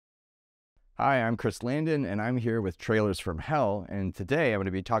Hi, I'm Chris Landon, and I'm here with Trailers from Hell, and today I'm going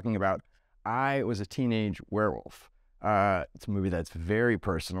to be talking about I Was a Teenage Werewolf. It's a movie that's very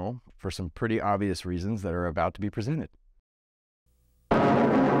personal for some pretty obvious reasons that are about to be presented.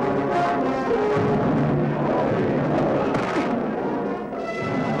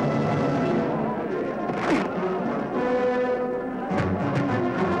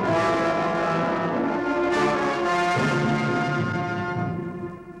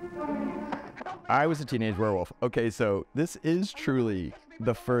 I Was a Teenage Werewolf. Okay, so this is truly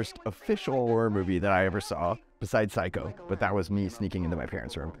the first official horror movie that I ever saw, besides Psycho, but that was me sneaking into my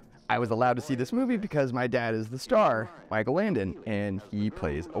parents' room. I was allowed to see this movie because my dad is the star, Michael Landon, and he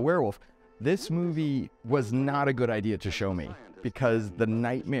plays a werewolf. This movie was not a good idea to show me because the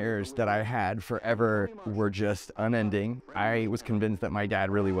nightmares that I had forever were just unending. I was convinced that my dad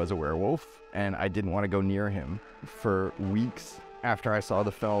really was a werewolf, and I didn't want to go near him for weeks after I saw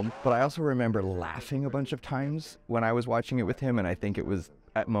the film. But I also remember laughing a bunch of times when I was watching it with him, and I think it was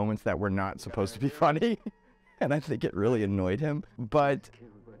at moments that were not supposed to be funny. And I think it really annoyed him. But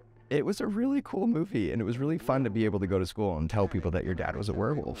it was a really cool movie, and it was really fun to be able to go to school and tell people that your dad was a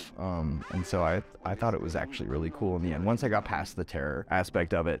werewolf. And so I thought it was actually really cool in the end, once I got past the terror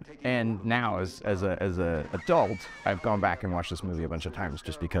aspect of it. And now, as a adult, I've gone back and watched this movie a bunch of times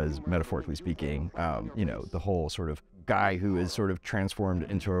just because, metaphorically speaking, the whole sort of guy who is sort of transformed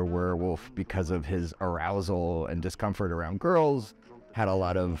into a werewolf because of his arousal and discomfort around girls had a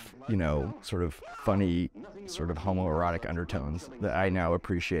lot of, sort of funny, sort of homoerotic undertones that I now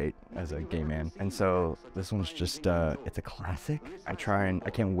appreciate as a gay man. And so this one's just, it's a classic. I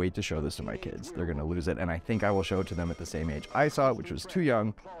can't wait to show this to my kids. They're gonna lose it, and I think I will show it to them at the same age I saw it, which was too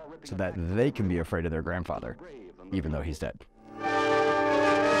young, so that they can be afraid of their grandfather, even though he's dead.